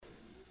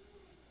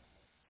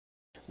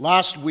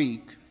Last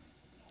week,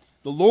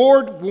 the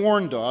Lord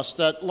warned us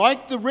that,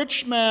 like the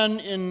rich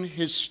man in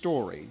his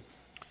story,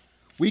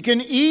 we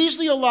can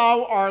easily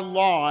allow our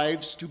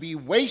lives to be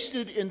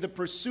wasted in the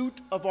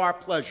pursuit of our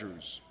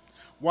pleasures,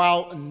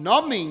 while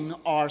numbing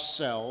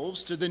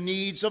ourselves to the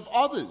needs of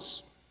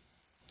others.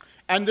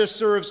 And this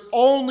serves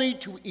only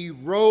to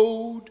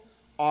erode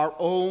our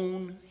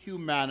own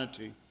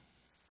humanity.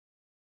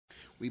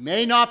 We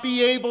may not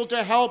be able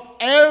to help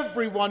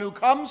everyone who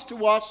comes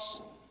to us,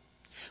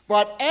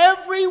 but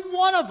every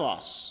one of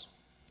us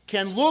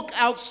can look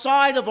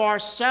outside of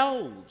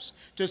ourselves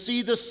to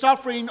see the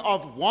suffering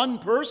of one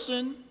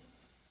person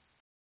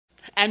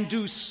and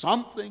do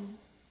something.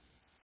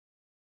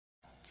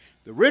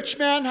 The rich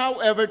man,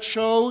 however,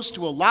 chose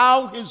to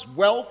allow his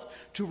wealth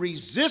to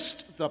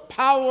resist the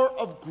power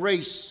of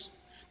grace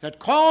that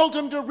called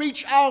him to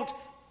reach out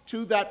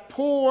to that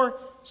poor,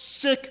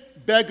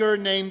 sick beggar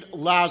named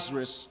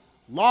Lazarus,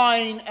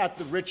 lying at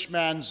the rich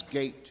man's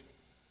gate.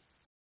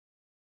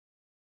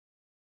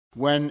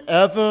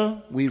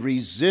 Whenever we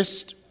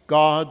resist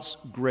God's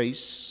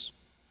grace,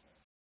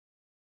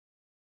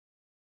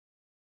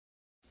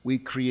 we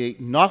create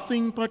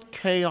nothing but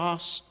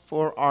chaos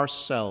for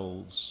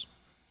ourselves,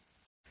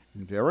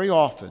 and very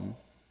often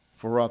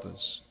for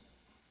others.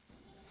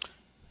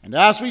 And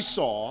as we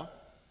saw,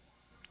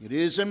 it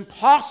is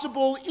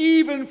impossible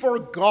even for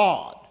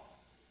God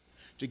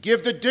to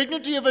give the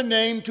dignity of a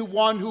name to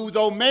one who,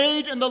 though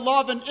made in the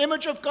love and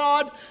image of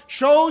God,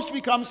 chose to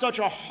become such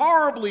a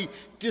horribly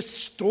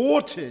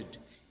distorted,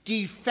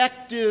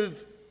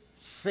 defective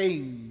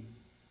thing.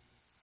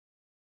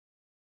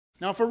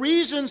 Now, for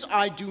reasons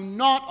I do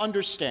not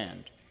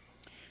understand,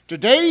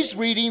 today's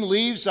reading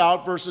leaves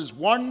out verses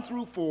 1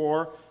 through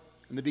 4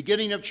 in the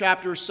beginning of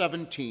chapter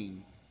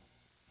 17,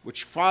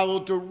 which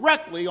followed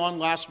directly on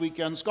last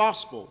weekend's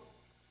gospel,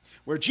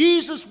 where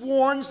Jesus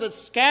warns that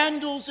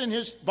scandals in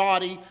his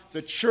body,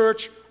 the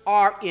church,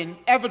 are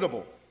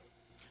inevitable.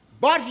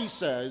 But he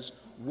says,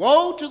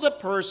 woe to the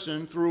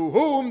person through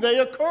whom they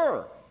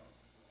occur.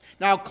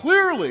 Now,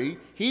 clearly,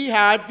 he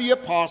had the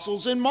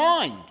apostles in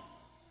mind.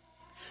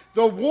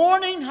 The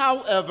warning,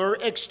 however,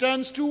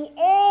 extends to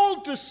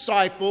all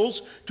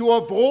disciples to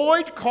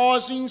avoid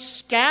causing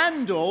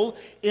scandal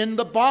in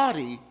the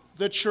body,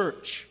 the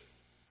church.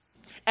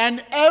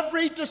 And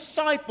every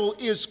disciple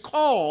is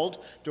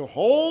called to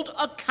hold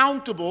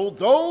accountable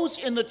those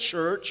in the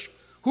church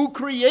who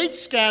create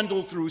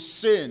scandal through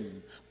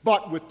sin,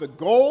 but with the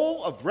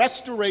goal of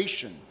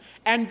restoration.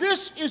 And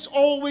this is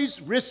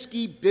always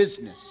risky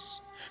business,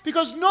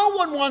 because no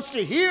one wants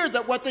to hear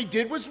that what they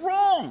did was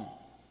wrong.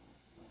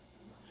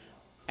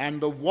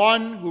 And the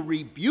one who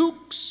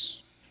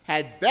rebukes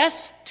had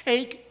best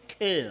take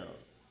care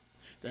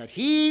that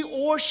he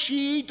or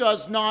she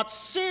does not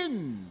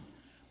sin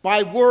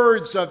by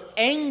words of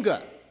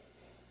anger,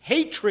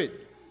 hatred,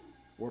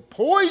 or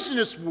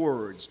poisonous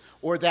words,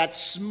 or that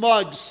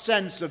smug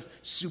sense of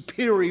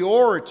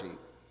superiority.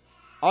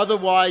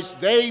 Otherwise,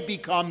 they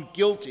become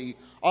guilty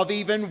of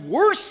even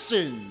worse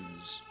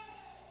sins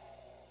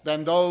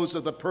than those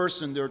of the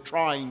person they're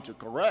trying to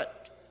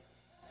correct.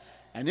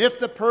 And if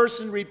the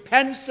person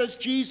repents, says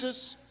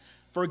Jesus,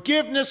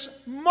 forgiveness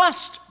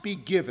must be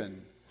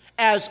given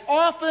as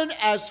often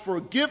as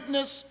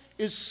forgiveness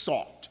is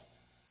sought.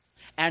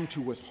 And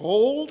to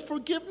withhold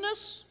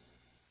forgiveness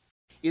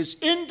is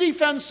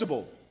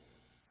indefensible.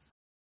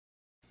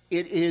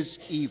 It is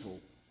evil.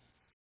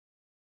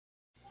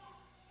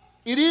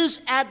 It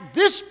is at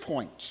this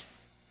point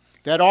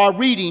that our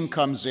reading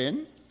comes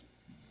in.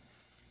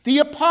 The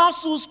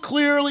apostles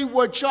clearly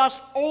were just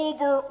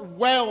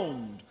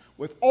overwhelmed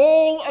with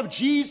all of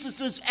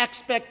Jesus'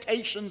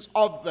 expectations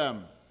of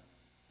them.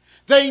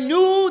 They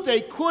knew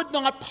they could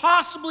not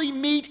possibly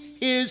meet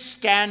his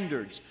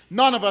standards.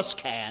 None of us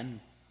can.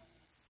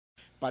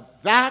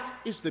 But that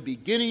is the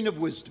beginning of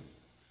wisdom.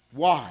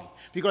 Why?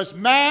 Because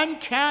man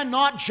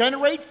cannot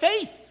generate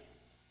faith.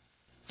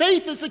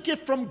 Faith is a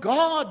gift from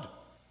God.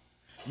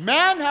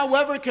 Man,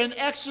 however, can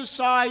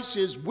exercise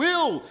his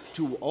will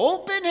to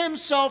open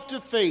himself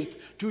to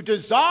faith, to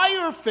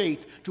desire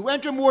faith, to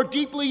enter more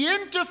deeply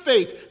into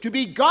faith, to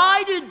be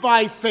guided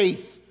by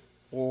faith,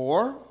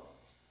 or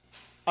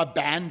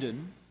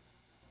abandon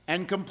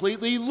and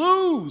completely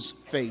lose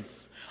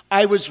faith.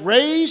 I was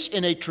raised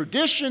in a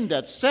tradition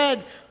that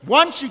said,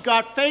 once you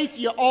got faith,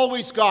 you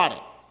always got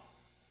it.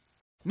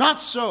 Not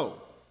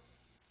so.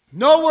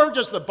 Nowhere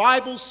does the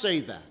Bible say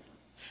that.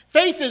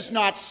 Faith is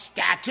not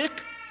static,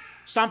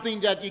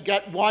 something that you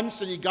get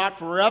once and you got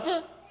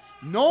forever.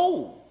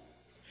 No.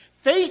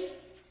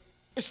 Faith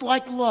is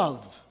like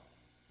love.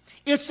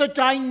 It's a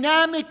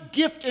dynamic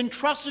gift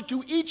entrusted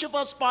to each of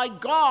us by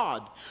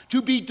God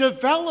to be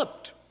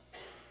developed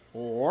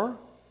or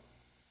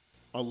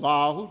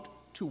allowed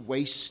to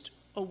waste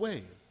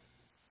away.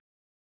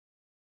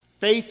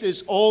 Faith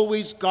is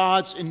always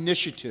God's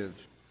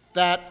initiative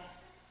that,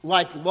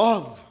 like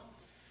love,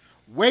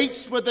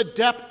 waits for the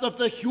depth of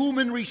the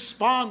human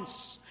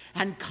response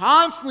and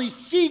constantly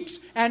seeks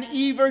an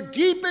ever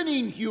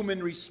deepening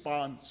human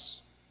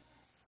response.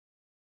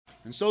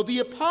 And so the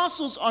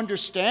apostles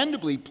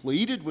understandably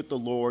pleaded with the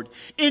Lord,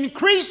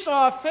 "Increase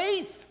our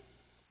faith."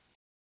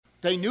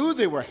 They knew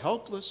they were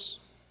helpless.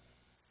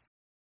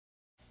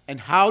 And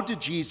how did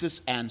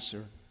Jesus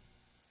answer?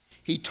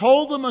 He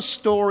told them a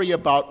story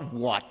about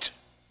what?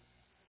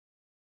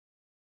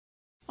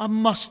 A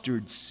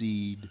mustard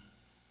seed.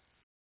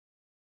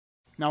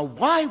 Now,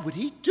 why would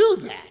he do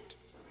that?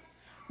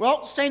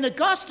 Well, St.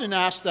 Augustine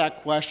asked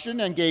that question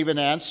and gave an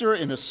answer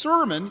in a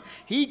sermon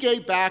he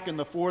gave back in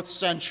the 4th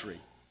century.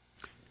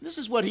 This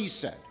is what he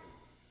said.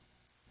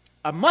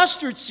 A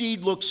mustard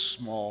seed looks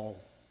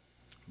small.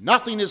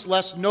 Nothing is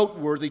less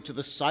noteworthy to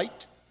the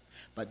sight,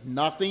 but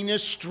nothing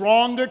is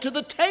stronger to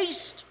the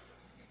taste.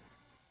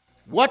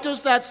 What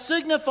does that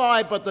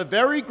signify but the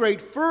very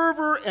great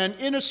fervor and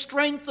inner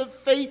strength of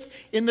faith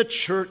in the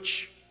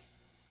church?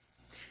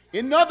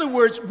 In other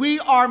words, we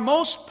are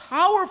most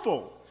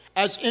powerful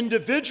as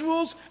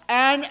individuals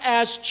and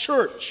as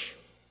church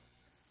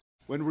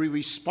when we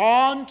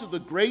respond to the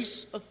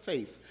grace of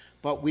faith,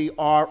 but we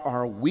are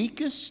our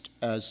weakest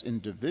as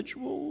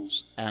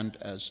individuals and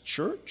as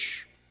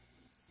church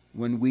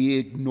when we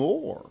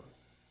ignore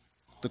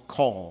the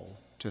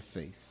call to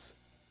faith.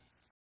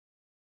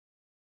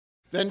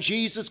 Then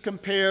Jesus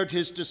compared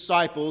his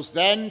disciples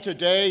then,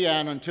 today,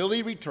 and until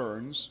he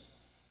returns,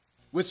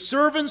 with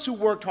servants who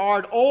worked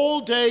hard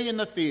all day in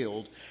the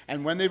field,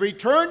 and when they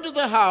returned to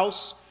the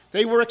house,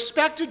 they were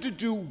expected to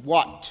do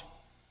what?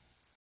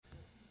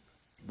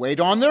 Wait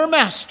on their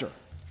master.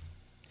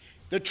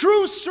 The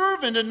true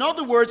servant, in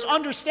other words,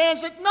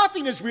 understands that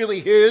nothing is really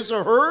his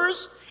or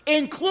hers,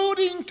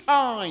 including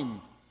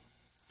time.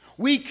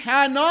 We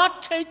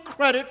cannot take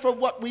credit for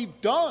what we've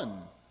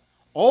done,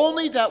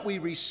 only that we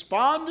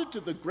responded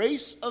to the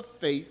grace of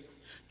faith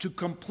to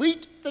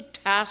complete the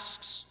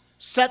tasks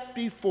set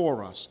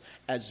before us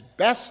as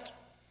best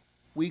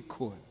we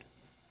could.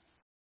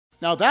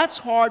 Now, that's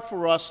hard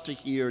for us to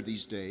hear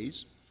these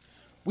days.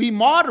 We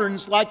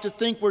moderns like to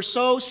think we're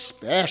so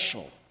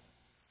special,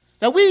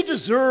 that we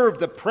deserve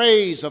the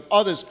praise of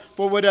others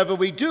for whatever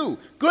we do.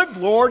 Good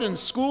Lord, in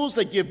schools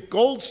they give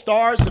gold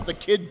stars if the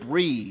kid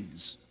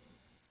breathes.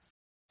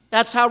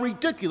 That's how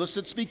ridiculous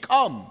it's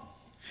become.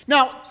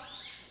 Now,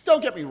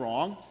 don't get me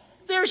wrong.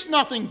 There's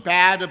nothing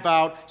bad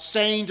about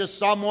saying to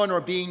someone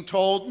or being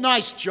told,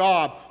 "Nice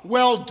job,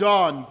 well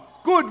done,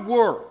 good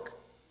work."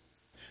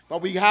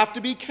 But we have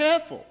to be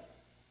careful.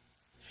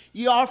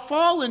 Our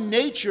fallen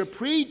nature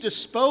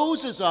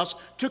predisposes us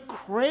to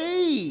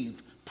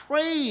crave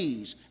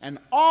praise and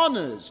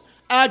honors,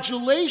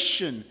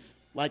 adulation,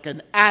 like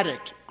an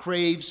addict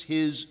craves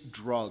his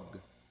drug.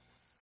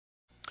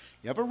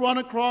 You ever run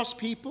across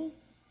people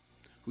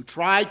who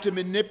tried to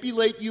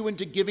manipulate you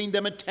into giving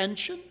them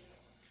attention,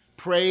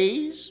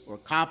 praise, or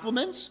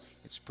compliments?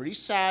 It's pretty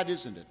sad,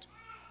 isn't it?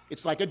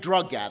 It's like a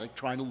drug addict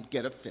trying to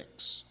get a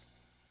fix.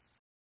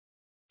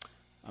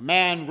 A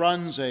man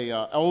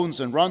owns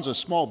and runs a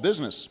small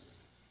business.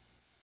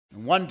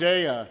 And one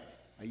day, a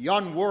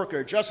young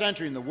worker just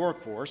entering the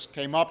workforce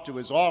came up to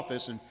his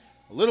office and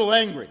a little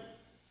angry,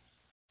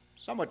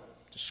 somewhat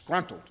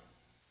disgruntled.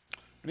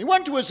 And he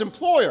went to his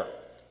employer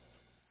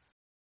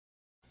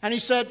and he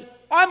said,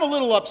 "I'm a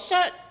little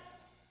upset.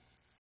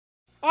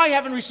 I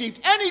haven't received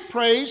any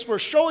praise for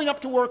showing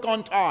up to work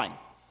on time."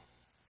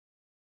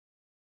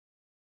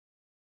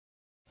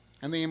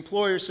 And the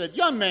employer said,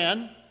 "Young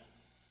man,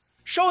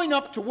 showing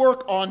up to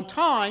work on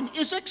time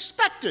is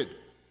expected.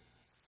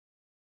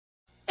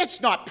 It's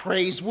not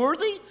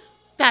praiseworthy.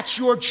 That's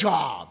your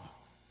job.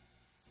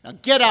 Now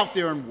get out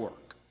there and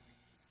work."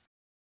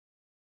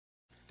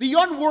 The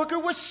young worker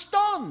was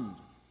stunned,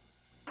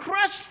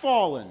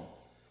 crestfallen.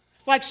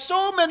 Like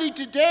so many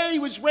today, he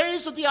was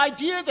raised with the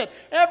idea that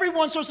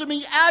everyone's supposed to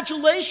be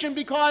adulation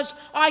because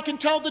I can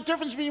tell the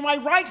difference between my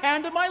right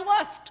hand and my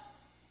left.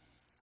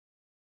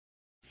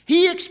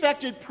 He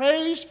expected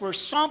praise for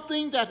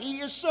something that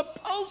he is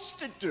supposed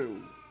to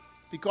do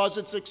because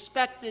it's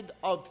expected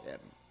of him.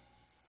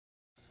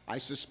 I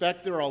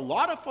suspect there are a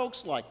lot of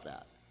folks like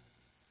that.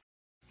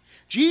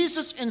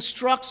 Jesus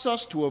instructs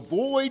us to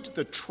avoid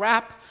the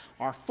trap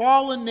our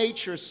fallen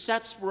nature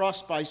sets for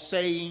us by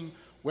saying,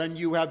 "When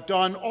you have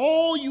done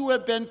all you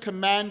have been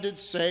commanded,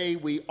 say,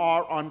 we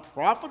are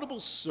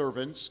unprofitable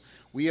servants.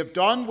 We have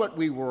done what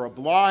we were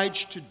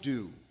obliged to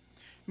do."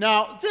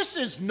 Now, this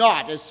is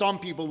not, as some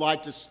people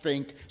like to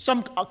think,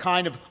 some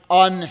kind of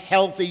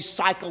unhealthy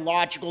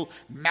psychological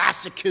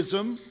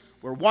masochism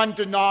where one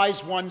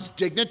denies one's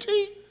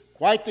dignity.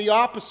 Quite the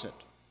opposite.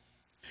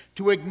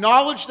 To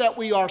acknowledge that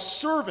we are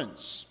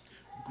servants,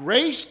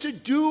 grace to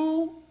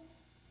do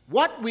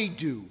what we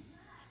do,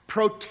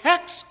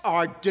 protects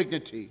our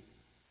dignity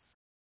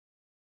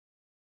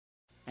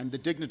and the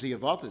dignity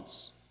of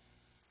others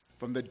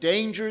from the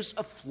dangers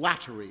of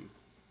flattery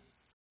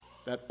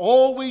that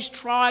always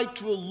try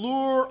to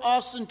lure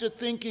us into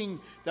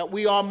thinking that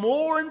we are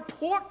more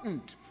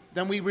important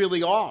than we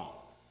really are,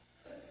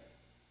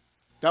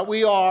 that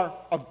we are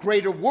of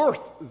greater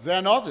worth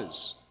than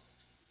others.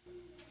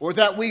 or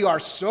that we are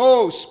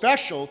so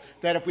special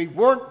that if we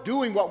weren't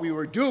doing what we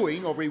were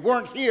doing, or we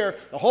weren't here,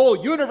 the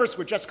whole universe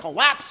would just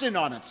collapse in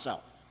on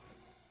itself.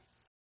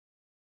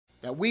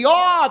 That we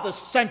are the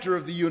center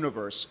of the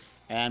universe,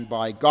 and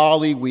by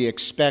golly, we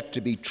expect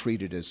to be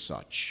treated as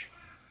such.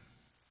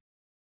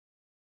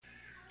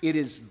 It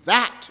is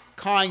that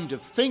kind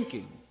of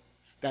thinking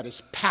that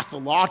is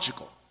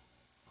pathological.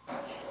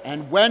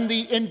 And when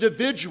the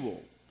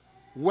individual,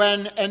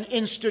 when an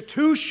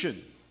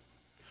institution,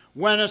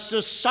 when a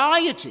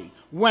society,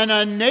 when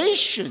a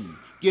nation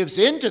gives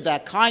into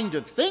that kind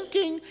of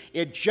thinking,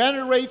 it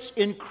generates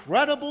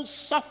incredible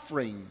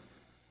suffering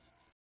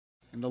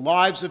in the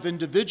lives of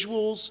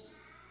individuals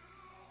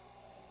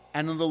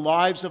and in the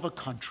lives of a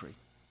country.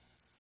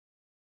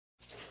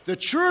 The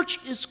church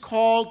is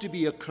called to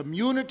be a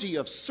community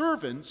of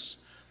servants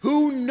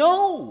who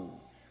know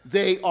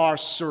they are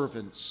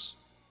servants,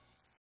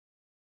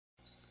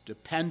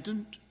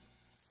 dependent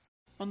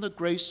on the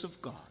grace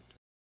of God.